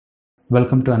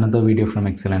Welcome to another video from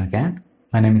Excel and CAD.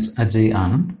 My name is Ajay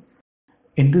Anand.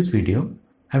 In this video,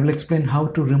 I will explain how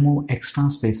to remove extra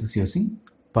spaces using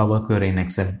Power Query in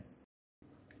Excel.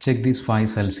 Check these 5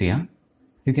 cells here.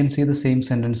 You can see the same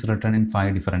sentence written in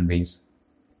 5 different ways.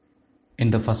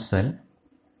 In the first cell,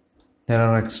 there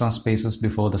are extra spaces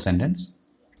before the sentence.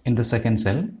 In the second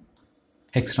cell,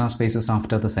 extra spaces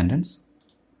after the sentence.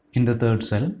 In the third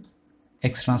cell,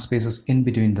 extra spaces in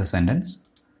between the sentence.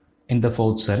 In the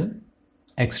fourth cell,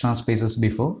 extra spaces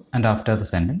before and after the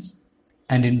sentence.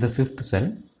 And in the fifth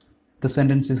cell, the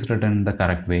sentence is written in the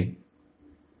correct way.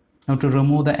 Now to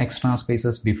remove the extra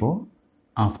spaces before,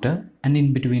 after and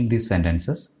in between these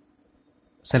sentences,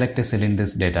 select a cell in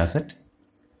this dataset.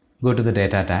 Go to the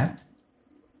Data tab.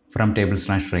 From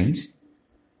Table/Range,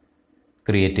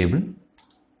 create table.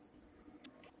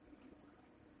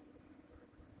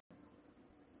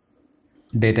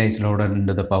 Data is loaded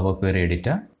into the Power Query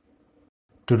editor.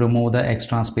 To remove the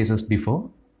extra spaces before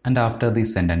and after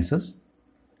these sentences,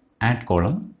 add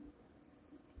column,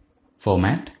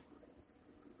 format,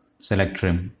 select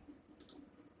trim.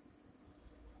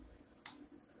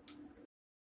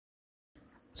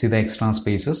 See, the extra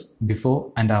spaces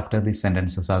before and after these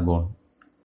sentences are gone,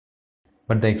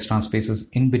 but the extra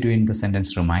spaces in between the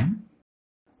sentence remain.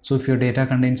 So if your data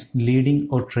contains leading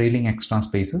or trailing extra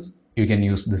spaces, you can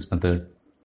use this method.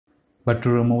 But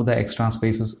to remove the extra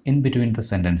spaces in between the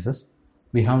sentences,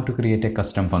 we have to create a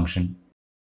custom function.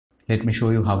 Let me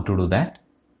show you how to do that.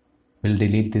 We'll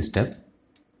delete this step.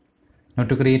 Now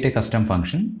to create a custom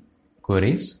function,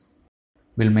 queries,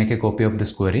 we'll make a copy of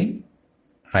this query,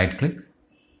 right click,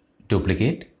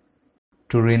 duplicate.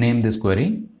 To rename this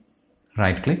query,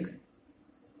 right click,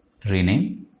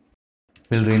 rename.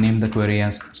 We'll rename the query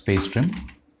as space trim,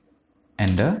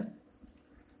 enter.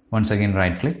 Once again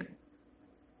right click,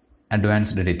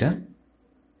 advanced editor,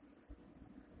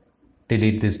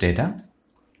 delete this data,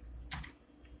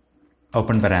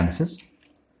 open parenthesis,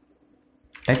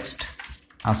 text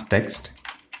as text,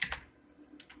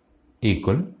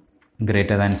 equal,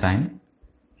 greater than sign,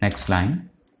 next line,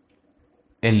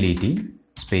 let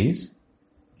space,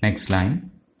 next line,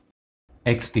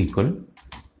 x equal,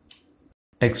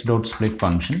 text dot split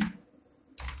function,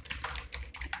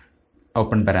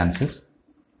 open parenthesis,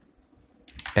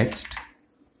 text,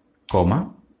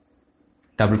 comma,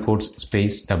 double quotes,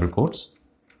 space, double quotes,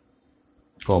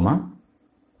 comma,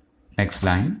 next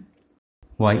line,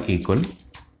 y equal,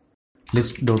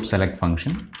 list dot select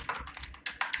function,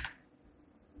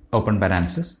 open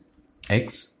parenthesis,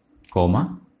 x,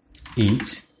 comma,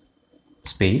 each,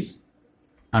 space,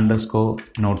 underscore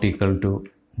not equal to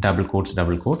double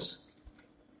quotes,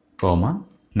 comma,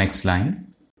 next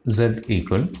line, z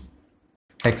equal,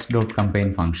 text dot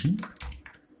campaign function,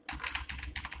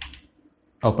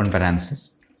 open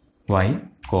parenthesis, y,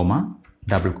 comma,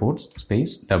 double quotes,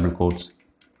 space, double quotes,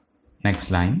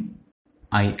 next line,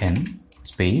 in,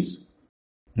 space,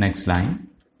 next line,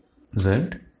 z,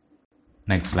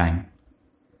 next line.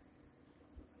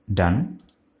 Done.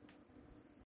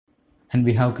 And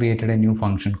we have created a new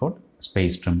function called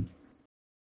space trim.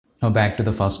 Now back to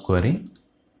the first query.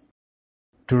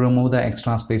 To remove the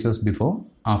extra spaces before,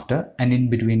 after and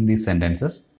in between these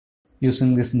sentences,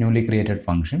 using this newly created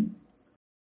function,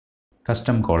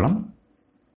 custom column,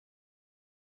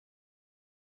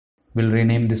 we'll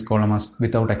rename this column as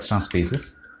without extra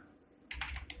spaces.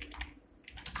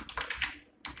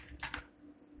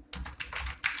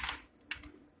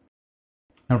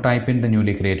 Now type in the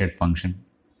newly created function,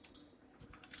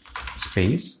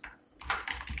 space,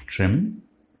 trim,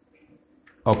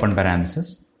 open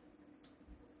parenthesis,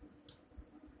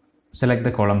 select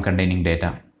the column containing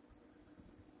data,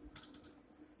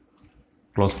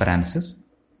 close parenthesis,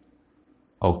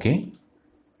 OK.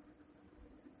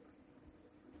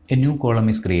 A new column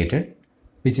is created,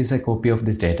 which is a copy of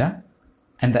this data,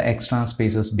 and the extra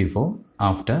spaces before,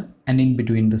 after, and in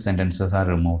between the sentences are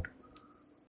removed.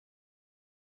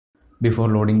 Before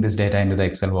loading this data into the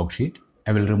Excel worksheet,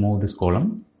 I will remove this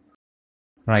column.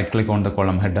 Right click on the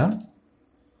column header,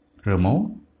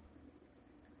 remove,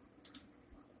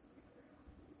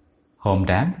 Home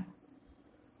tab,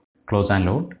 close and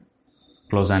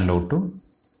load to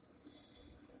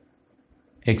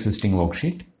existing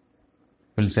worksheet.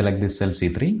 We'll select this cell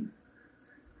C3,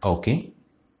 OK.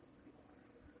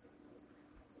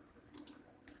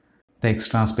 The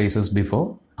extra spaces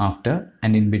before, after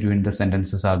and in between the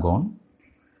sentences are gone.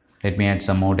 Let me add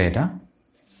some more data.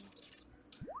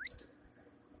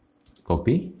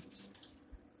 Copy,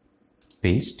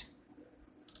 paste.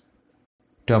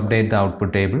 To update the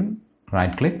output table,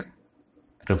 right click,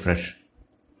 refresh.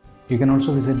 You can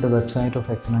also visit the website of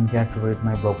Excel and CAD to read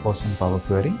my blog post on Power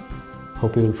Query.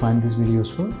 Hope you will find this video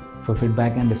useful. For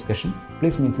feedback and discussion,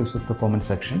 please make use of the comment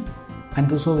section. And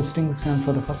those who are visiting this channel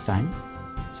for the first time,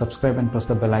 subscribe and press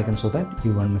the bell icon so that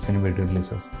you won't miss any video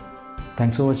releases.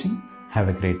 Thanks for watching. Have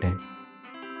a great day.